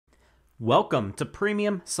Welcome to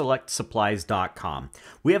PremiumSelectSupplies.com.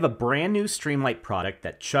 We have a brand new Streamlight product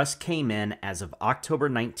that just came in as of October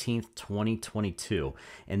 19th, 2022.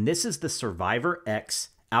 And this is the Survivor X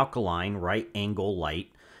Alkaline Right Angle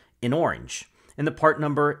Light in orange. And the part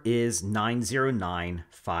number is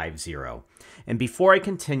 90950. And before I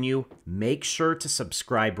continue, make sure to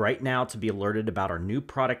subscribe right now to be alerted about our new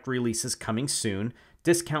product releases coming soon,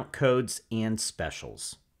 discount codes, and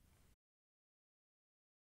specials.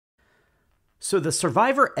 So the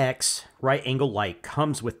Survivor X right angle light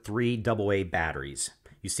comes with 3 AA batteries.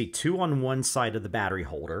 You see 2 on one side of the battery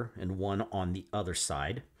holder and 1 on the other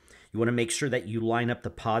side. You want to make sure that you line up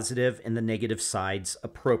the positive and the negative sides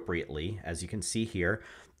appropriately. As you can see here,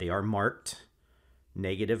 they are marked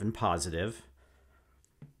negative and positive.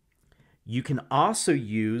 You can also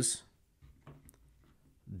use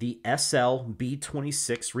the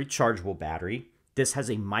SL-B26 rechargeable battery. This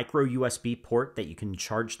has a micro USB port that you can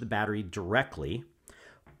charge the battery directly,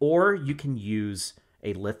 or you can use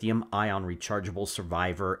a lithium-ion rechargeable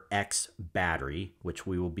Survivor X battery, which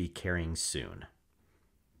we will be carrying soon.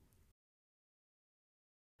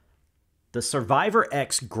 The Survivor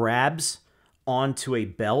X grabs onto a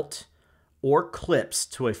belt or clips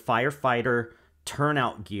to a Firefighter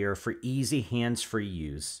turnout gear for easy hands-free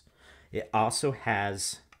use. It also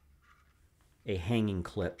has a hanging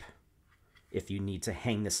clip if you need to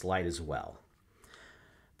hang this light as well.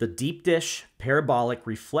 The deep dish parabolic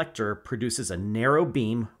reflector produces a narrow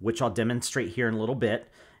beam, which I'll demonstrate here in a little bit,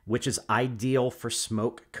 which is ideal for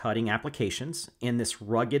smoke cutting applications. And this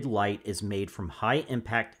rugged light is made from high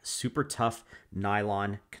impact, super tough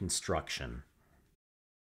nylon construction.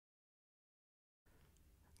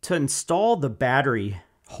 To install the battery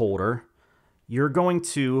holder, you're going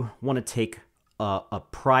to want to take a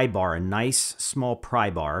pry bar, a nice small pry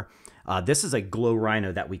bar. This is a glow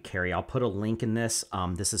RHINO that we carry. I'll put a link in this.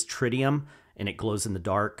 This is tritium and it glows in the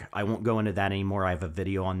dark. I won't go into that anymore. I have a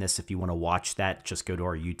video on this. If you want to watch that, just go to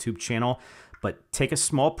our YouTube channel. But take a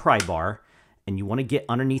small pry bar and you want to get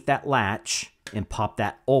underneath that latch and pop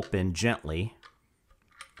that open gently.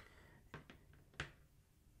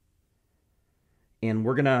 And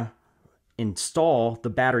we're going to install the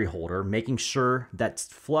battery holder, making sure that's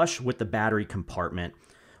flush with the battery compartment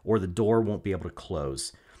or the door won't be able to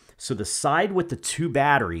close. So the side with the 2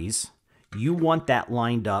 batteries, you want that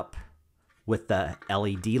lined up with the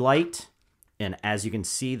LED light. And as you can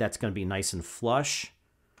see, that's going to be nice and flush.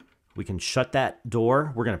 We can shut that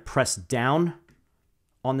door. We're going to press down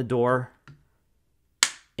on the door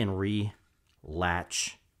and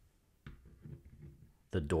re-latch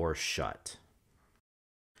the door shut.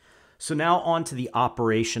 So now on to the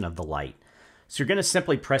operation of the light. So you're going to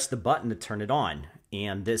simply press the button to turn it on.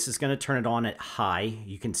 And this is going to turn it on at high.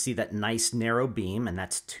 You can see that nice narrow beam, and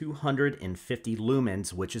that's 250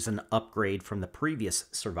 lumens, which is an upgrade from the previous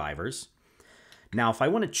Survivors. Now, if I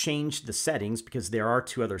want to change the settings, because there are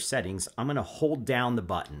 2 other settings, I'm going to hold down the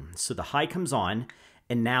button. So the high comes on,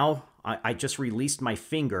 and now I just released my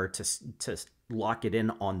finger to lock it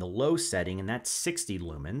in on the low setting, and that's 60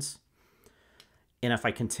 lumens. And if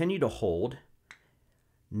I continue to hold,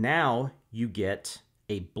 now you get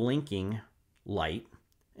a blinking light,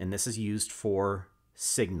 and this is used for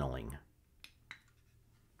signaling.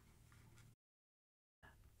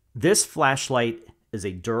 This flashlight is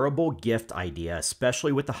a durable gift idea,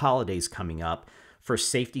 especially with the holidays coming up, for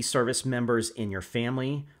safety service members in your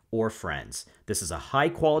family or friends. This is a high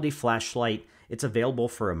quality flashlight. It's available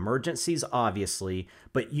for emergencies, obviously,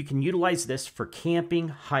 but you can utilize this for camping,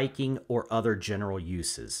 hiking, or other general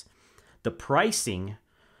uses. The pricing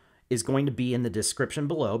is going to be in the description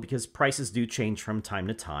below because prices do change from time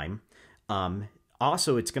to time.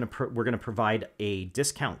 Also, we're going to provide a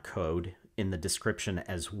discount code in the description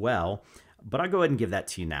as well, but I'll go ahead and give that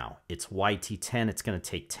to you now. It's YT10. It's going to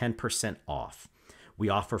take 10% off. We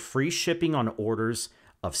offer free shipping on orders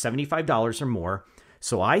of $75 or more,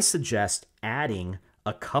 so I suggest adding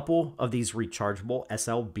a couple of these rechargeable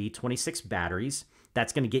SL-B26 batteries.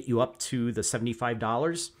 That's going to get you up to the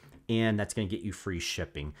 $75, and that's going to get you free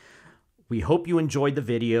shipping. We hope you enjoyed the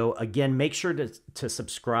video. Again, make sure to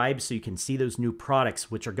subscribe so you can see those new products,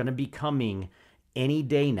 which are going to be coming any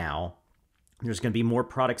day now. There's going to be more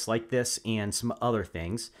products like this and some other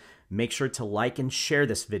things. Make sure to like and share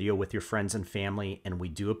this video with your friends and family, and we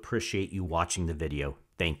do appreciate you watching the video.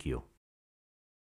 Thank you.